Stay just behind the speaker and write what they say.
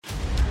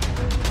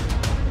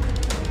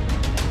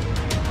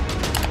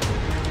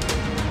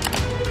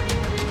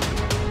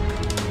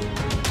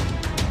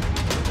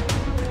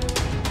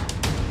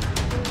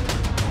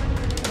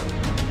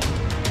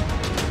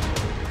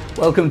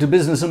Welcome to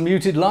Business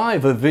Unmuted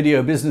Live, a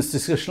video business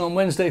discussion on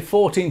Wednesday,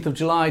 14th of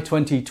July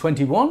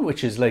 2021,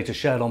 which is later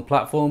shared on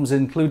platforms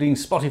including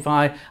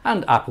Spotify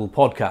and Apple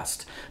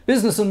Podcast.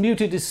 Business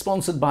Unmuted is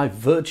sponsored by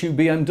Vertu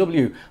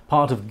BMW,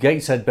 part of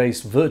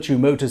Gateshead-based Vertu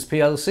Motors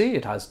plc.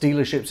 It has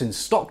dealerships in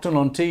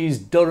Stockton-on-Tees,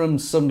 Durham,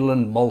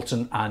 Sunderland,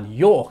 Malton and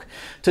York.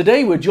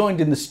 Today we're joined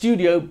in the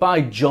studio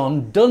by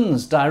John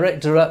Duns,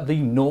 director at the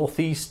North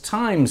East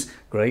Times.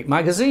 Great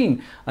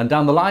magazine. And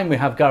down the line we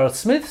have Gareth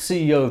Smith,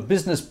 CEO of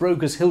business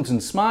brokers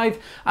Hilton Smythe,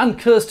 and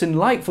Kirsten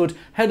Lightfoot,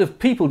 Head of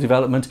People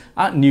Development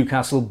at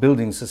Newcastle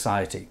Building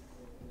Society.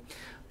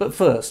 But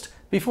first,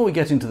 before we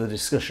get into the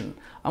discussion,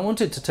 I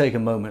wanted to take a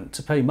moment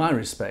to pay my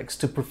respects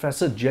to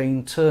Professor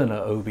Jane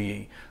Turner,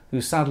 OBE,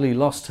 who sadly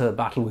lost her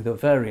battle with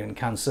ovarian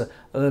cancer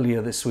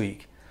earlier this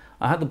week.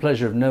 I had the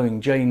pleasure of knowing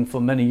Jane for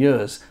many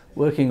years,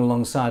 working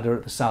alongside her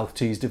at the South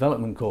Tees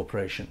Development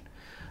Corporation.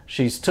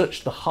 She's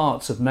touched the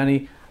hearts of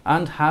many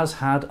and has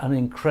had an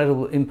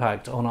incredible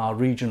impact on our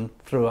region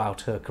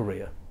throughout her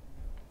career.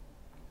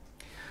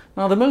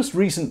 Now, the most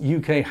recent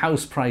UK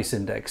House Price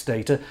Index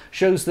data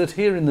shows that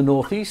here in the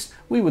North East,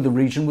 we were the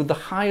region with the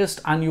highest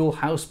annual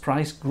house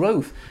price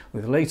growth,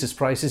 with the latest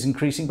prices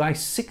increasing by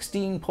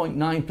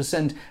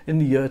 16.9% in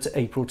the year to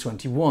April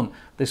 21.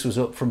 This was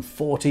up from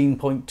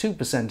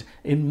 14.2%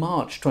 in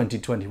March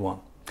 2021.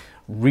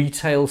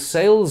 Retail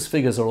sales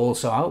figures are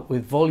also out,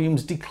 with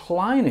volumes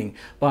declining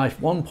by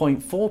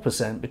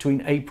 1.4%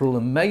 between April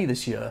and May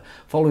this year,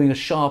 following a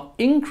sharp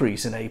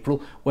increase in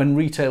April when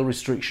retail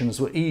restrictions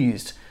were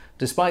eased.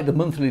 Despite the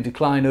monthly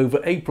decline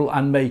over April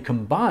and May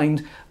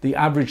combined, the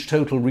average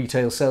total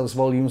retail sales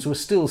volumes were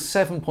still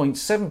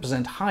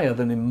 7.7% higher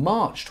than in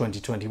March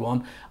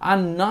 2021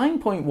 and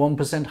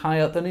 9.1%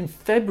 higher than in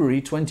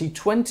February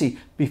 2020,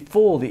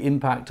 before the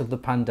impact of the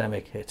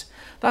pandemic hit.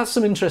 That's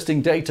some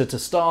interesting data to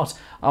start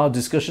our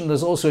discussion.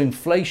 There's also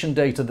inflation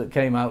data that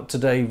came out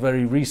today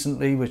very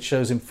recently, which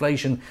shows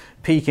inflation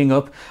peaking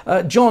up.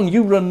 John,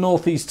 you run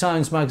North East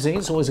Times magazine.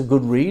 It's always a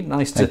good read.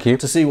 Nice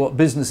to see what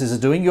businesses are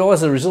doing.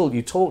 As a result,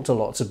 you talk to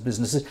lots of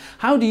businesses.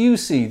 How do you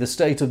see the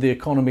state of the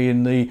economy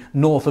in the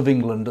north of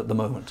England at the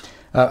moment?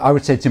 I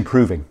would say it's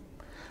improving.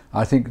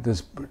 I think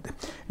it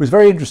was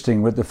very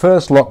interesting. With the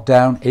first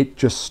lockdown, it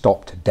just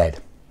stopped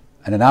dead.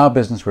 And in our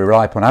business, we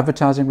rely upon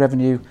advertising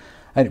revenue,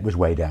 and it was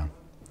way down.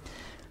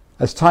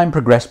 As time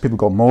progressed, people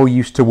got more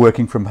used to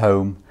working from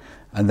home,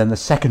 and then the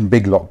second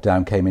big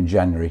lockdown came in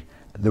January.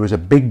 There was a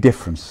big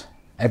difference.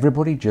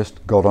 Everybody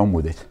just got on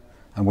with it.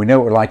 And we know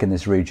what we're like in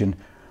this region.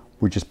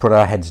 We just put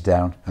our heads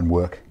down and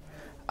work.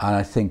 And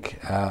I think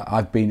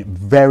I've been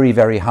very,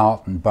 very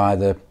heartened by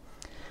the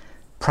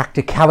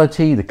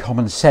practicality, the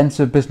common sense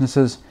of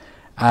businesses,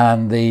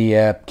 and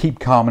the keep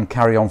calm and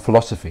carry on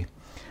philosophy.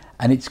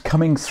 And it's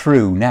coming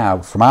through now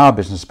from our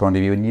business point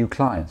of view in new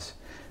clients.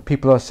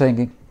 People are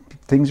saying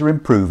things are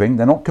improving.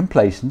 They're not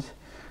complacent,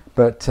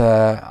 but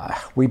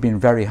we've been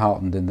very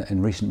heartened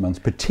in recent months,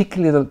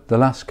 particularly the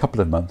last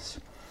couple of months.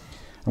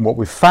 And what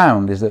we've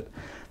found is that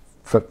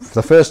for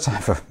the first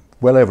time for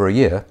well over a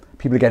year,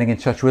 people are getting in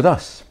touch with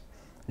us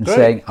and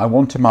saying, I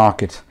want to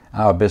market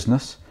our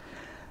business,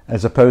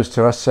 as opposed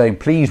to us saying,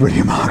 please will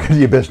you market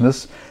your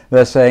business.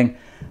 They're saying,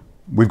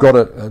 we've got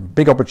a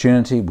big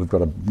opportunity, we've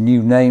got a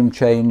new name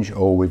change,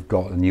 or we've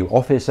got a new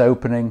office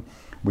opening,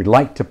 we'd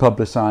like to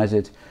publicise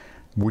it,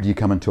 would you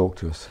come and talk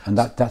to us? And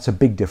that's a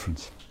big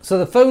difference. So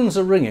the phones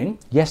are ringing?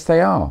 Yes,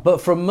 they are. But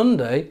from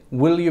Monday,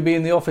 will you be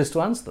in the office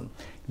to answer them?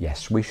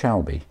 Yes, we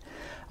shall be.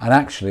 And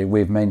actually,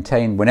 we've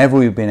maintained, whenever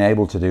we've been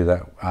able to do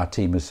that, our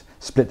team has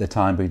split the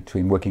time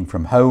between working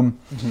from home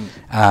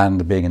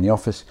and being in the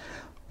office.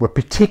 We're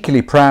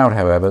particularly proud,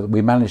 however, that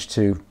we managed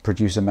to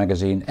produce a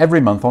magazine every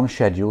month on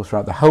schedule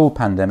throughout the whole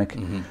pandemic,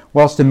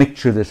 whilst a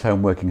mixture of this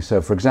home working. So,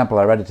 for example,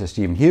 our editor,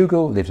 Stephen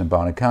Hugel, lives in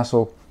Barnard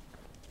Castle.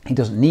 He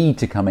doesn't need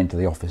to come into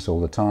the office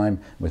all the time.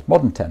 With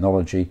modern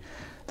technology,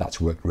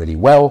 that's worked really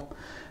well.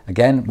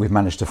 Again, we've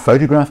managed to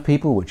photograph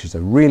people, which is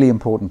a really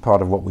important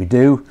part of what we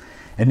do.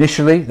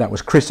 Initially, that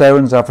was Chris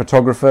Owens, our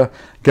photographer,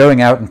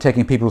 going out and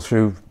taking people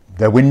through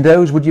their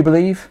windows, would you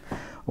believe?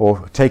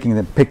 Or taking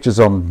the pictures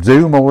on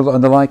Zoom or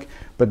and the like.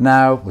 But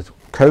now, with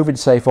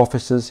COVID-safe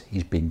offices,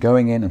 he's been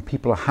going in and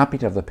people are happy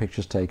to have their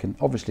pictures taken,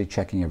 obviously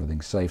checking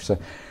everything's safe. So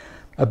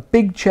a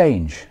big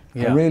change,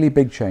 a really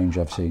big change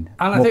I've seen.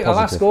 And I think I'll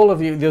ask all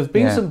of you, there's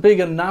been some big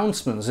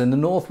announcements in the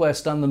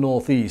Northwest and the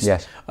Northeast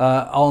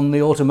on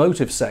the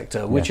automotive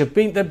sector, which have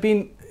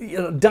been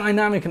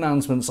dynamic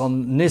announcements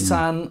on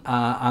Nissan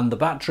and the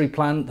battery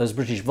plant. There's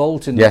British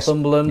Volt in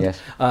Northumberland.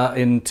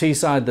 In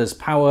Teesside, there's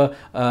power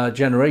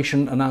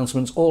generation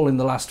announcements, all in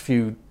the last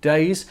few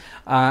days.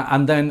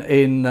 And then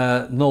in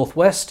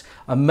Northwest,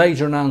 a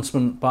major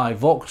announcement by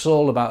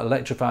Vauxhall about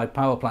electrified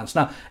power plants.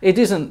 Now, it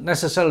isn't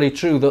necessarily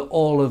true that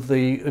all of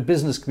the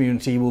business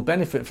community will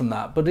benefit from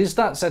that, but is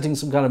that setting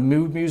some kind of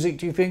mood music,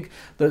 do you think,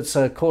 that's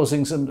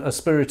causing a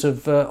spirit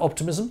of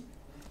optimism?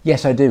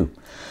 Yes, I do.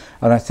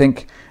 And I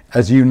think,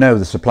 as you know,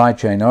 the supply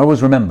chain, I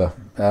always remember,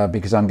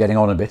 because I'm getting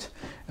on a bit,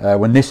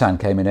 when Nissan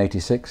came in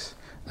 '86,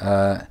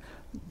 the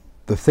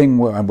thing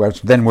where I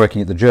was then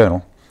working at the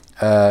Journal,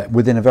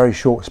 within a very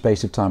short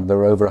space of time, there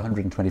were over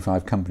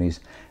 125 companies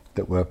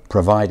that were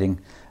providing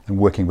and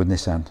working with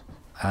Nissan.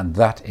 And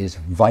that is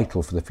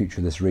vital for the future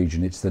of this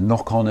region. It's the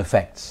knock-on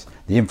effects.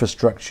 The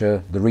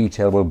infrastructure, the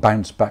retail will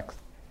bounce back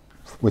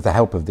with the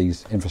help of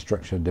these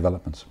infrastructure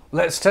developments.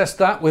 Let's test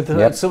that with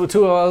so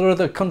two of our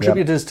other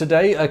contributors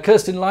today.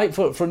 Kirsten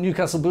Lightfoot from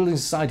Newcastle Building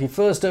Society,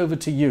 first over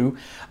to you.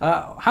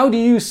 How do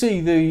you see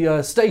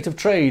the state of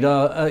trade?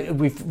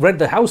 We've read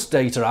the house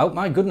data out.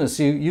 My goodness,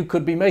 you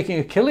could be making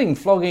a killing,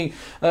 flogging,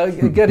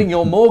 getting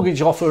your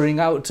mortgage offering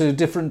out to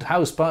different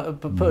house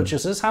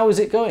purchasers. How is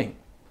it going?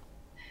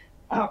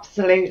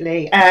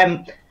 Absolutely.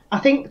 I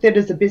think that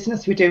as a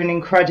business, we're doing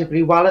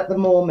incredibly well at the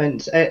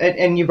moment.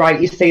 And you're right,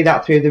 you see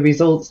that through the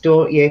results,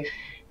 don't you?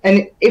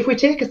 And if we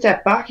take a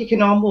step back, you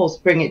can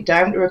almost bring it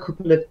down to a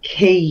couple of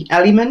key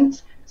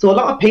elements. So a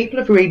lot of people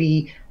have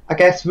really, I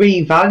guess,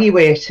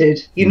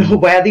 reevaluated,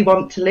 where they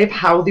want to live,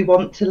 how they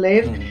want to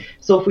live.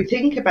 So if we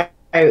think about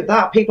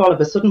that, people all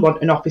of a sudden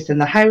want an office in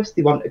the house,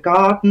 they want a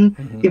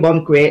garden, they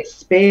want great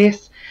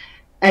space.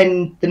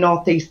 And the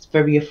North East is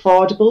very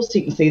affordable, so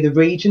you can see the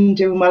region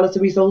doing well as a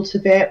result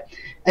of it.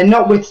 And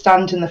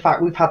notwithstanding the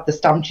fact we've had the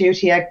stamp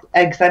duty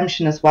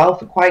exemption as well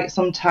for quite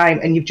some time,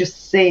 and you've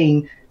just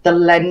seen the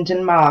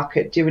lending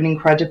market doing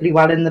incredibly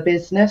well in the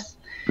business.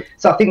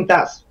 So I think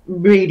that's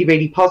really,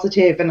 really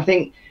positive. And I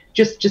think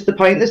just the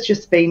point that's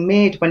just been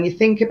made, when you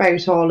think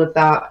about all of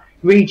that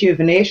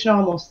rejuvenation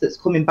almost that's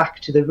coming back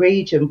to the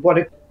region, what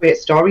a great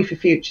story for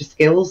future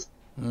skills.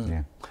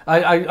 Yeah.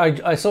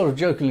 I sort of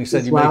jokingly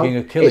said you're making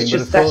a killing. It's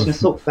just setting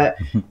us up for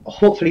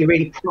hopefully a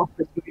really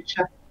proper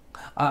future.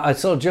 I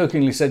sort of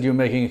jokingly said you're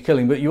making a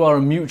killing, but you are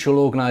a mutual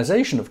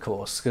organisation, of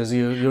course, because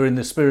you're in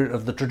the spirit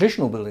of the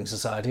traditional building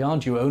society,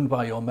 aren't you, owned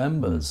by your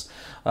members?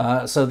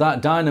 So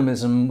that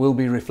dynamism will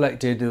be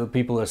reflected,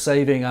 people are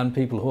saving and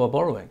people who are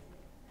borrowing.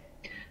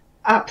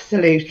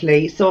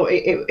 Absolutely. So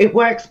it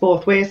works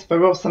both ways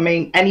for us. I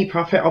mean, any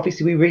profit,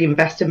 obviously, we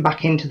reinvest in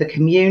back into the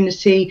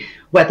community,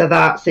 whether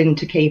that's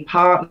into key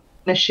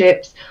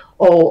partnerships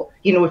or,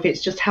 if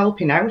it's just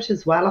helping out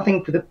as well. I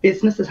think the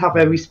businesses have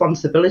a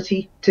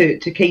responsibility to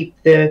keep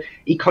the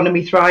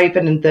economy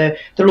thriving and the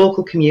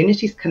local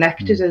communities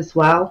connected as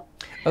well.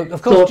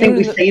 Of course, so I think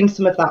we're seeing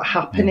some of that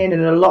happening,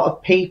 and a lot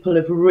of people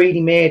have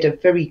really made a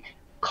very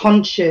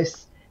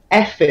conscious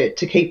effort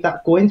to keep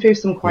that going through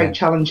some quite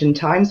challenging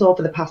times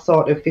over the past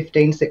sort of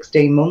 15,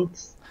 16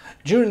 months.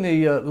 During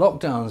the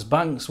lockdowns,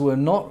 banks were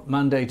not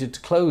mandated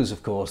to close,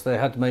 of course. They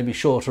had maybe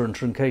shorter and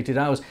truncated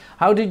hours.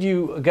 How did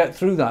you get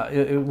through that?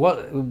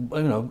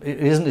 It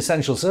is an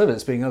essential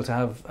service, being able to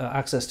have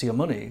access to your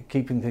money,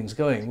 keeping things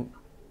going.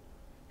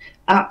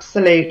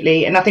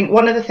 Absolutely. And I think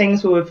one of the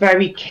things we were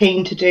very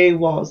keen to do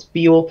was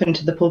be open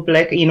to the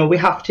public.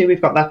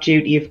 We've got that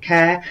duty of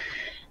care.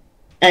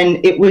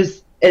 And it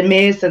was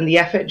amazing, the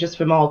effort just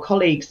from all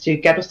colleagues to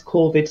get us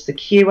COVID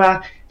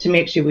secure, to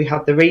make sure we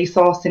have the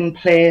resource in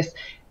place.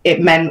 It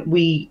meant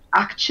we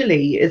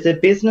actually, as a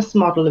business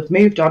model, have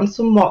moved on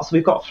somewhat. So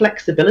we've got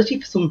flexibility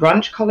for some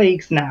branch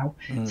colleagues now.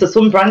 So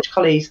some branch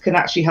colleagues can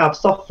actually have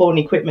soft phone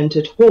equipment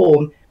at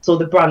home, so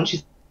the branch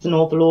isn't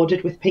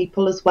overloaded with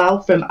people as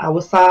well from our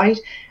side.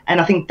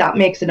 And I think that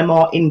makes it a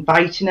more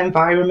inviting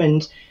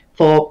environment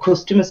for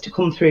customers to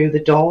come through the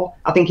door.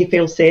 I think you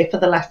feel safer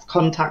the less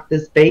contact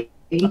there's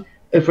been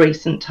of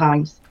recent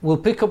times. We'll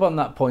pick up on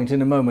that point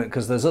in a moment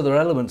because there's other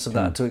elements of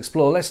that to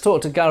explore. Let's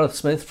talk to Gareth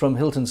Smith from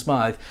Hilton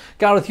Smythe.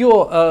 Gareth,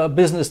 you're a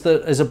business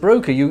that is a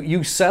broker.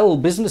 You sell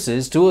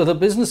businesses to other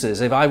businesses.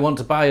 If I want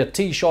to buy a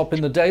tea shop in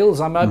the Dales,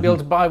 I might be able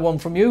to buy one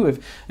from you.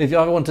 If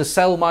I want to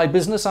sell my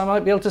business, I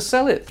might be able to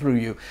sell it through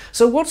you.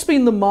 So what's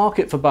been the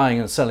market for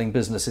buying and selling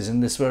businesses in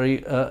this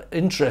very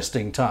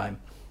interesting time?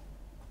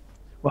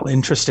 Well,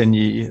 interesting.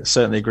 You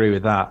certainly agree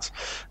with that.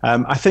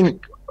 I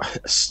think,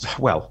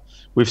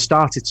 we've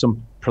started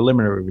some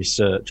preliminary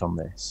research on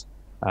this.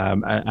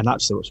 And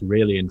actually what's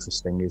really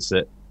interesting is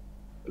that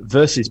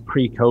versus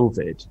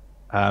pre-COVID,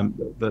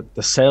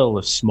 the sale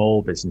of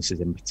small businesses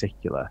in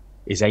particular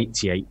is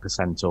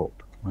 88%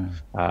 up.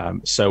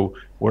 Wow. So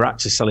we're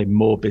actually selling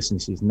more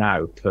businesses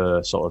now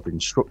per sort of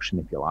instruction,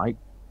 if you like,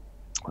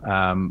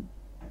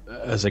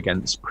 as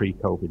against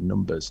pre-COVID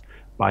numbers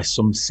by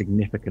some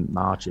significant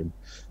margin.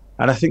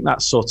 And I think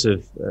that's sort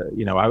of,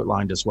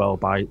 outlined as well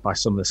by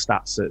some of the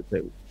stats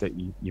that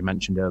you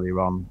mentioned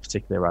earlier on,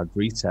 particularly around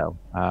retail.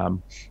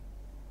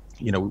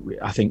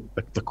 I think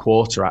the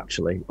quarter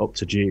actually up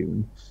to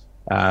June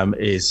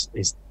is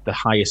the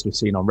highest we've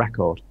seen on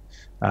record.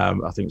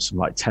 I think something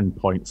like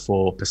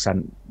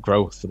 10.4%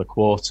 growth for the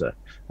quarter.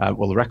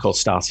 The record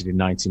started in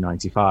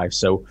 1995,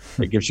 so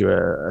it gives you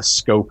a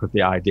scope of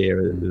the idea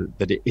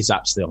that it is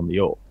actually on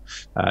the up.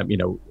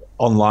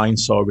 Online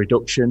saw a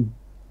reduction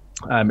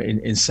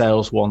in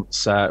sales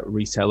once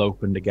retail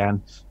opened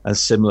again, and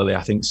similarly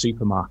I think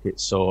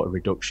supermarkets saw a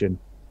reduction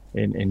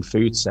in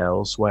food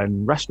sales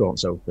when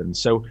restaurants opened.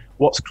 So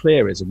what's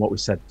clear is, and what we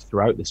said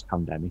throughout this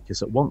pandemic, is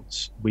that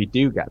once we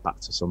do get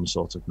back to some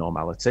sort of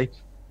normality,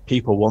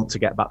 people want to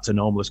get back to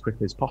normal as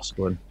quickly as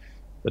possible. And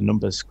the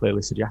numbers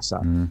clearly suggest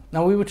that.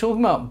 Now, we were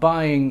talking about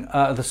buying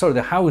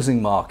the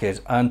housing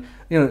market, and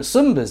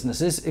some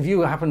businesses, if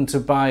you happen to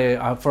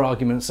buy, for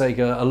argument's sake,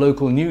 a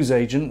local news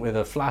agent with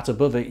a flat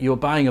above it, you're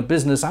buying a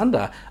business and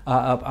a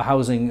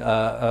housing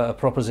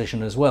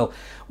proposition as well.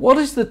 What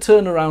is the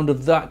turnaround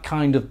of that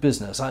kind of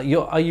business? Are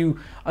you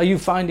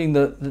finding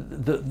that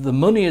the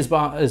money is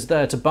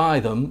there to buy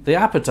them, the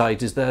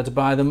appetite is there to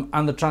buy them,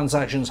 and the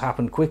transactions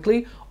happen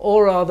quickly,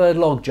 or are there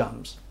log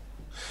jams?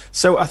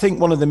 So I think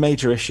one of the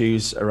major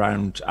issues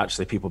around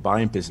actually people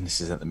buying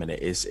businesses at the minute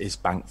is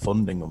bank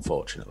funding,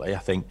 unfortunately. I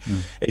think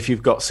if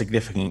you've got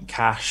significant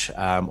cash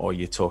or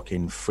you're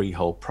talking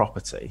freehold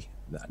property,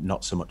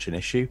 not so much an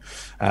issue.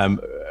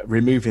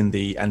 Removing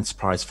the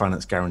Enterprise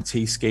Finance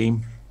Guarantee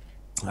Scheme,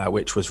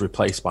 which was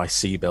replaced by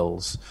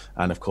CBILS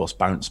and of course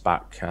bounced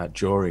back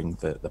during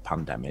the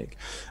pandemic.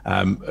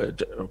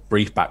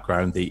 Brief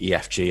background, the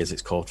EFG as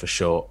it's called for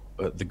short,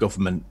 the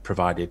government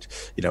provided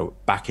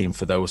backing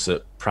for those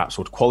that perhaps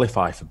would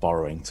qualify for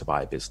borrowing to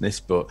buy a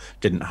business but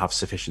didn't have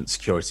sufficient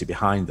security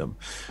behind them.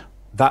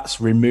 That's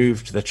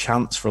removed the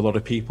chance for a lot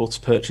of people to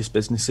purchase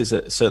businesses,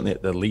 certainly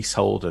at the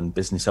leasehold and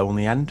business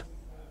only end.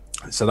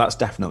 So that's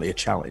definitely a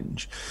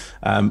challenge.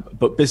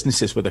 But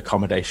businesses with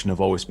accommodation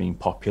have always been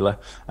popular,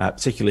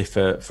 particularly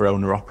for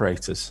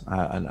owner-operators.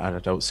 And I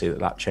don't see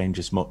that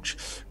changes much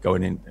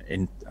going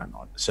in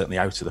certainly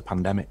out of the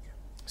pandemic.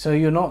 So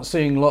you're not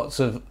seeing lots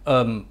of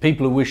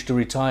people who wish to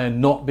retire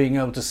not being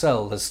able to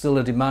sell. There's still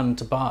a demand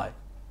to buy.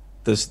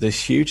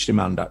 There's huge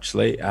demand,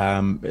 actually.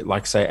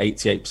 Like I say,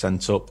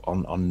 88% up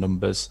on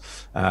numbers.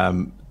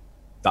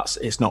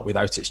 It's not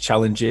without its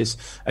challenges.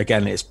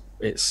 Again,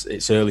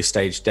 it's early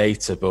stage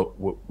data, but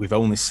we've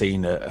only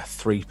seen a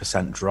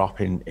 3% drop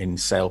in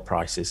sale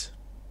prices.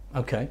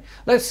 Okay,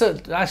 let's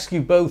ask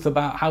you both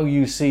about how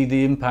you see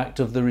the impact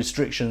of the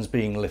restrictions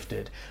being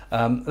lifted.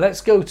 Let's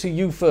go to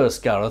you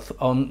first, Gareth.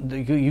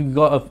 You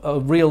got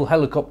a real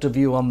helicopter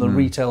view on the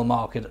retail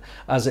market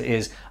as it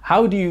is.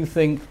 How do you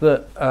think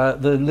that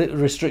the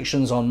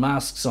restrictions on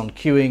masks, on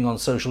queuing, on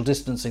social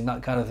distancing,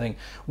 that kind of thing,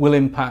 will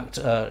impact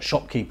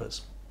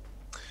shopkeepers?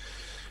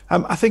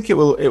 I think it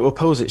will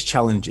pose its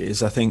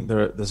challenges. I think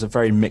there's a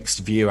very mixed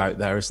view out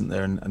there, isn't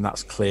there? And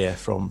that's clear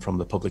from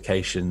the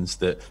publications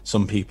that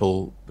some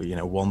people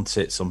want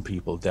it, some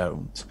people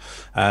don't.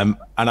 And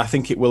I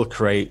think it will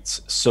create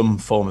some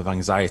form of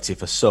anxiety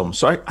for some.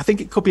 So I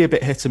think it could be a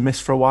bit hit and miss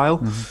for a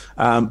while.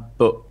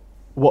 But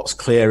what's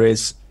clear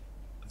is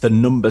the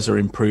numbers are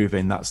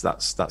improving.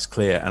 That's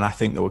clear, and I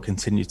think they will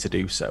continue to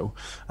do so,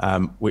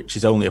 which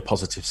is only a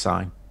positive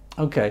sign.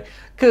 Okay,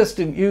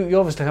 Kirsten, you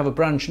obviously have a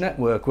branch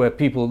network where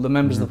the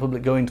members of the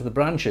public go into the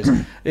branches.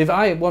 If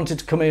I wanted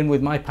to come in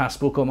with my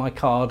passbook or my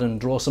card and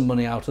draw some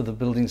money out of the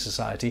building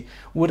society,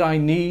 would I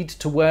need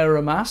to wear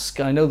a mask?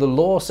 I know the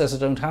law says I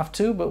don't have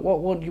to, but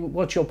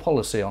what's your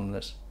policy on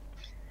this?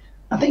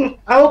 I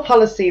think our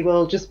policy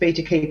will just be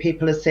to keep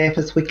people as safe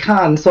as we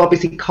can. So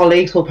obviously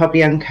colleagues will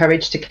probably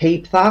encourage to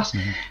keep that.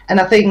 And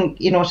I think,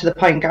 to the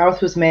point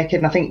Gareth was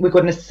making, I think we're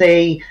going to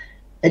see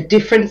a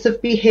difference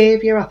of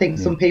behaviour. I think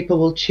some people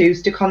will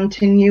choose to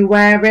continue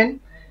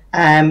wearing,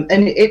 and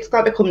it's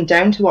got to come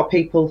down to what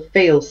people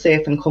feel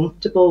safe and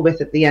comfortable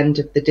with at the end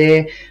of the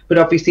day. But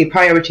obviously a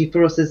priority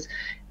for us is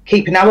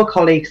keeping our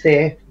colleagues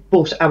safe,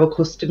 but our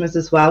customers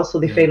as well, so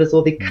they feel as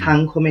though they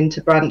can come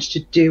into branch to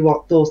do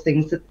what those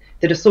things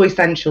that are so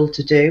essential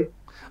to do.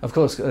 Of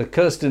course,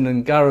 Kirsten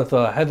and Gareth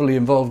are heavily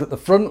involved at the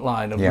front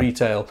line of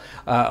retail,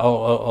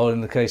 or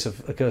in the case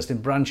of Kirsten,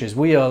 branches.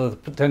 We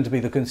tend to be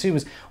the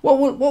consumers.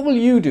 What will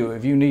you do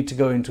if you need to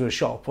go into a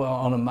shop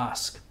on a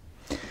mask?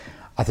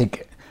 I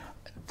think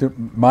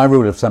my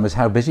rule of thumb is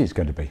how busy it's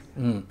going to be.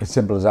 As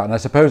simple as that. And I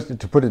suppose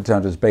to put it in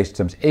terms of basic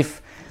terms,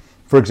 if,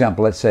 for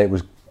example, let's say it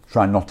was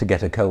trying not to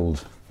get a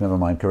cold, never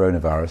mind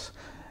coronavirus,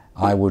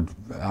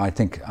 I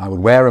think I would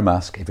wear a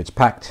mask if it's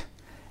packed,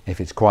 if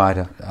it's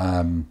quieter.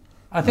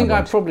 I think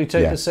I'd probably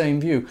take the same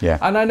view.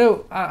 And I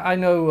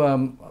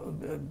know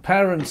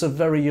parents of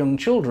very young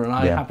children.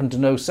 I happen to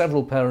know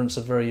several parents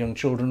of very young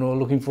children who are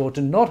looking forward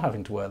to not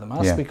having to wear the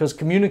mask because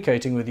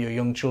communicating with your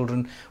young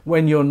children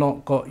when you're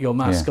not got your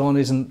mask on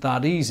isn't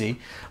that easy.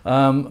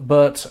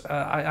 But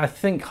I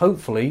think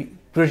hopefully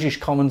British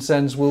common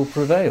sense will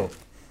prevail.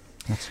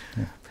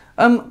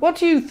 What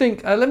do you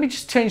think? Let me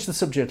just change the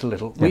subject a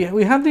little.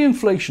 We had the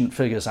inflation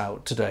figures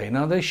out today.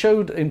 Now, they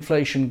showed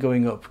inflation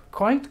going up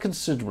quite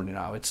considerably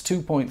now. It's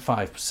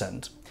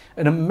 2.5%.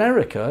 In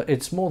America,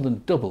 it's more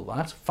than double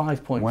that,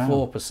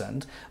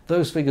 5.4%.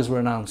 Those figures were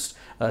announced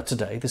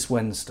today, this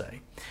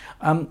Wednesday.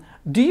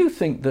 Do you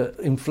think that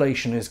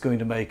inflation is going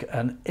to make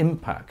an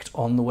impact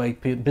on the way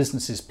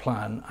businesses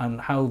plan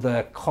and how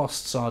their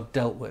costs are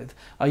dealt with?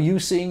 Are you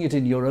seeing it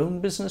in your own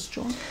business,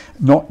 John?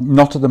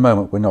 Not at the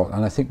moment, we're not.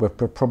 And I think we're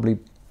probably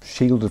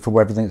shielded from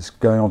everything that's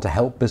going on to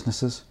help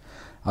businesses.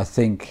 I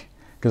think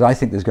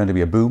there's going to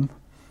be a boom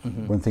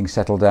when things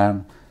settle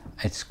down.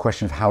 It's a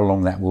question of how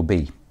long that will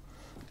be.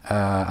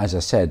 As I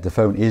said, the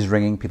phone is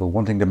ringing, people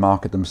wanting to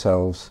market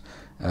themselves.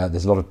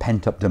 There's a lot of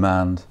pent-up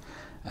demand.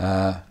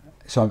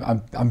 So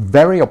I'm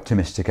very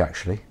optimistic,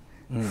 actually,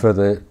 for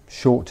the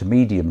short to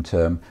medium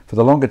term. For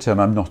the longer term,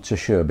 I'm not so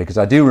sure, because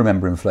I do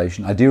remember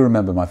inflation. I do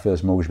remember my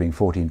first mortgage being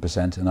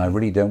 14%, and I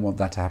really don't want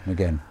that to happen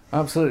again.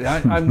 Absolutely.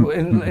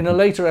 In a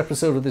later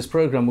episode of this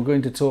program, we're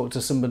going to talk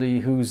to somebody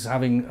who's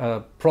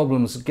having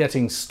problems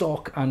getting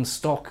stock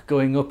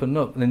going up and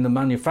up. And in the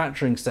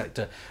manufacturing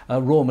sector,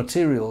 raw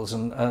materials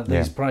and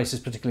these prices,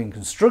 particularly in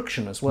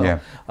construction as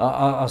well,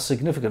 are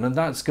significant, and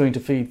that's going to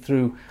feed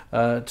through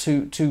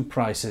to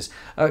prices.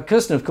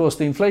 Kirsten, of course,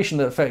 the inflation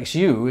that affects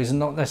you is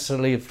not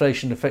necessarily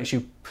inflation that affects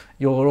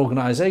your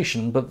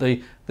organisation, but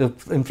the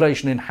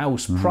inflation in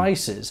house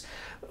prices.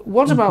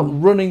 What about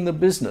running the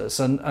business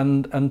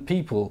and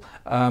people?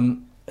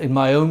 In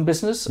my own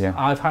business,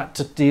 I've had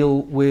to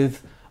deal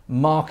with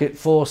market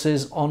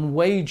forces on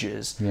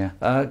wages.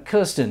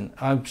 Kirsten,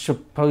 I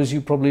suppose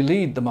you probably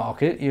lead the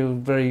market. You're a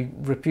very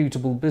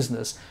reputable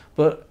business,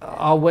 but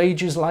are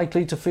wages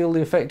likely to feel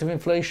the effect of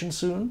inflation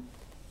soon?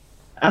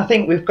 I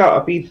think we've got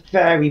to be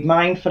very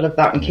mindful of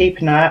that and keep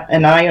an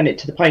eye on it.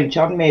 To the point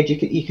John made,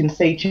 you can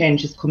see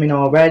changes coming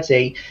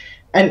already,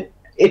 and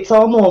it's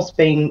almost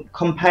been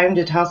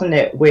compounded, hasn't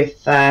it,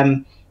 with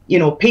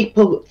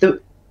people.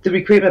 The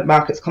recruitment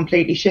market's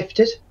completely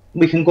shifted.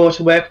 We can go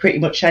to work pretty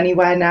much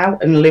anywhere now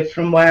and live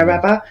from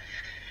wherever.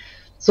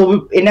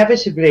 So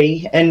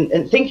inevitably, and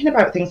thinking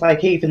about things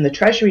like even the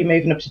Treasury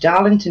moving up to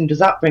Darlington, does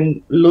that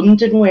bring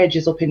London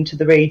wages up into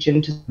the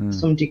region to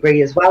some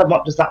degree as well? And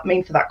what does that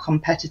mean for that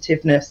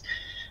competitiveness?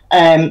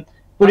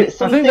 But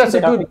it's I think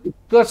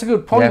that's a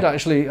good point,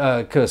 actually,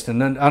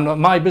 Kirsten. And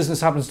my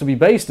business happens to be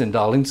based in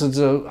Darlington,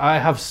 so I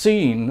have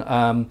seen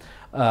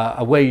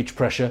a wage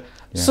pressure.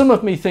 Some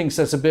of me thinks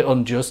that's a bit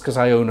unjust because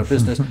I own a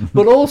business,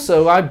 but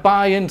also I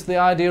buy into the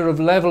idea of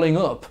levelling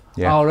up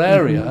our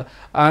area.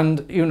 And,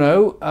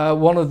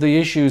 one of the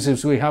issues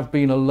is we have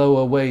been a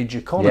lower wage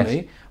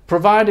economy.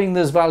 Providing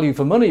there's value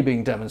for money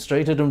being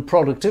demonstrated and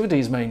productivity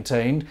is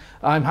maintained,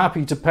 I'm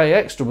happy to pay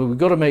extra, but we've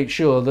got to make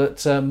sure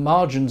that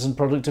margins and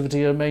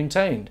productivity are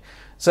maintained.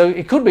 So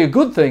it could be a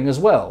good thing as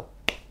well.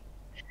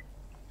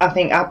 I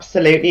think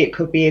absolutely it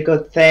could be a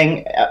good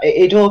thing.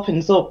 It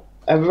opens up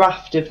a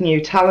raft of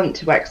new talent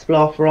to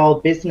explore for all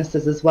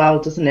businesses as well,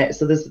 doesn't it?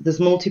 So there's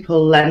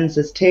multiple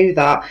lenses to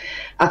that.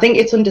 I think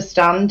it's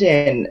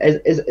understanding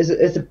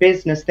as a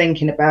business,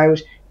 thinking about,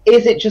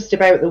 is it just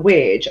about the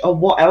wage, or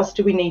what else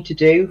do we need to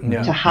do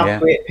to have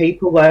great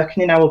people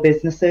working in our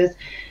businesses?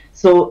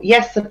 So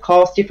yes, of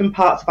course, different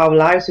parts of our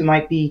lives we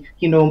might be,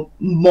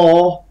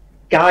 more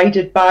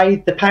guided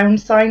by the pound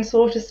sign,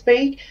 so to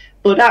speak.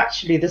 But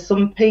actually, there's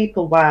some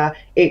people where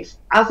it's,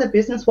 as a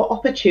business, what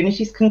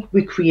opportunities can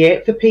we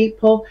create for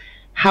people?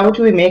 How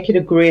do we make it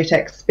a great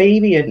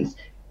experience?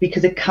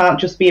 Because it can't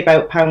just be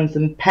about pounds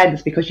and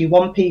pence, because you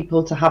want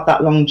people to have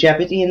that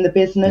longevity in the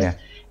business.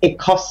 It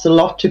costs a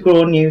lot to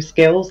grow new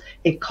skills.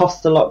 It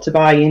costs a lot to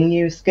buy in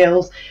new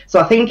skills. So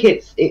I think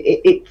it's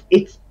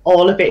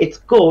all of it. It's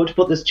good,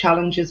 but there's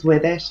challenges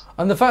with it.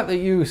 And the fact that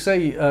you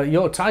say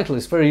your title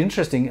is very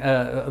interesting.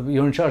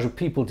 You're in charge of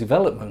people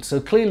development. So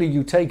clearly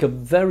you take a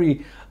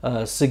very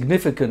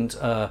significant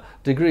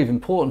degree of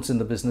importance in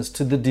the business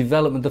to the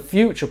development, the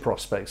future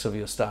prospects of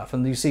your staff.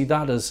 And you see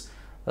that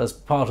as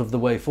part of the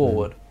way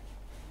forward.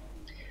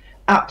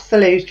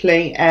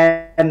 Absolutely.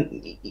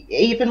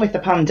 Even with the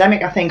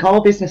pandemic, I think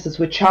all businesses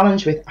were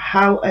challenged with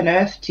how on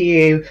earth do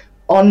you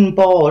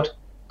onboard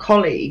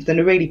colleagues in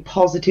a really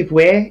positive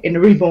way in a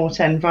remote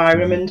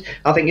environment.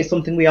 I think it's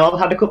something we all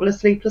had a couple of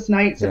sleepless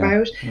nights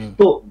about.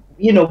 But,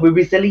 we're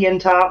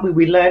resilient, aren't we?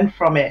 We learn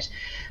from it.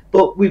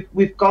 But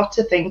we've got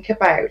to think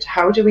about,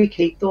 how do we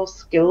keep those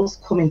skills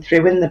coming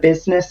through in the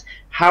business?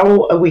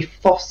 How are we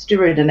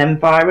fostering an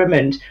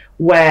environment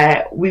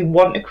where we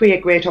want to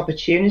create great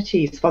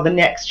opportunities for the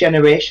next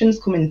generations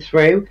coming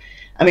through?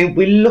 I mean,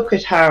 we look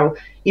at how,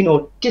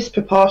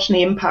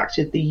 disproportionately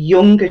impacted the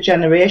younger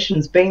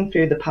generations being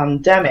through the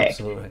pandemic.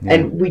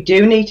 And we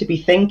do need to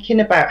be thinking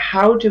about,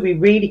 how do we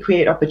really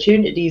create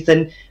opportunities?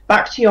 And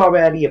back to your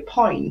earlier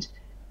point,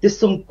 there's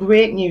some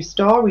great new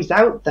stories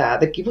out there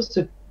that give us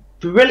a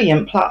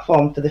brilliant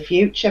platform for the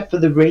future, for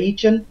the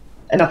region.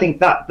 And I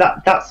think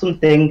that's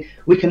something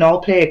we can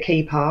all play a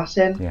key part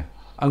in.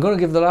 I'm going to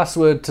give the last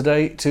word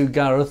today to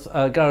Gareth.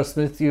 Gareth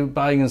Smith, you're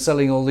buying and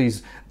selling all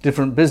these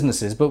different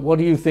businesses, but what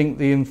do you think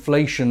the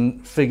inflation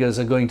figures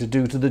are going to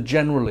do to the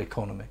general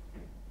economy?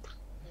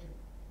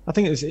 I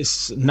think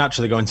it's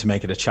naturally going to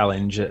make it a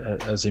challenge,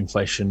 as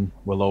inflation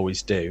will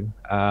always do.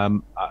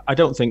 I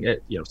don't think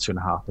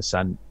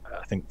 2.5%.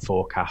 I think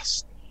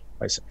forecast,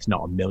 it's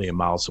not a million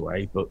miles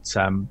away, but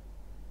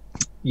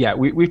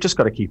we've just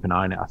got to keep an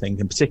eye on it, I think,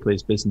 and particularly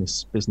as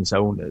business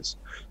owners,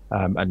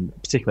 and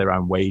particularly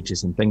around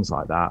wages and things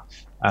like that.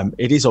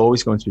 It is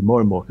always going to be more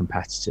and more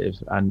competitive,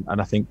 and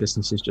I think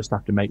businesses just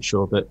have to make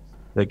sure that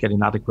they're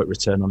getting adequate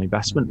return on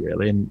investment,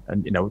 really, and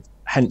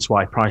hence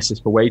why prices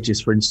for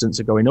wages, for instance,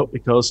 are going up,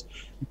 because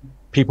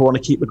people want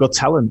to keep the good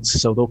talent,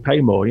 so they'll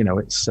pay more.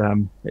 It's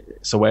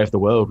a way of the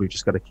world. We've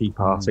just got to keep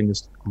our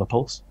fingers on the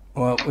pulse.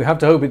 Well, we have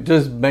to hope it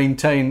does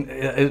maintain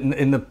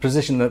in the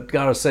position that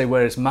Gareth say,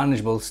 where it's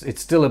manageable.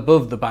 It's still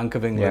above the Bank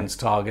of England's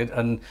target,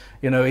 and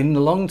in the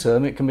long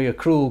term it can be a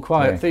cruel,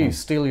 quiet thief,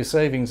 steal your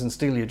savings and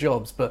steal your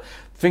jobs. But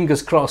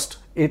fingers crossed,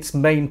 it's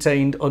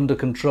maintained under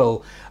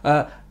control.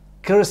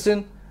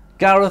 Kirsten,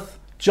 Gareth,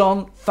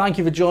 John, thank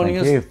you for joining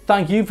us.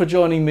 Thank you for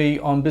joining me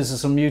on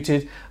Business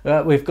Unmuted.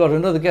 We've got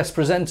another guest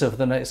presenter for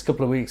the next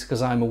couple of weeks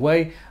because I'm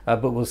away,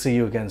 but we'll see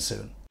you again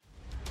soon.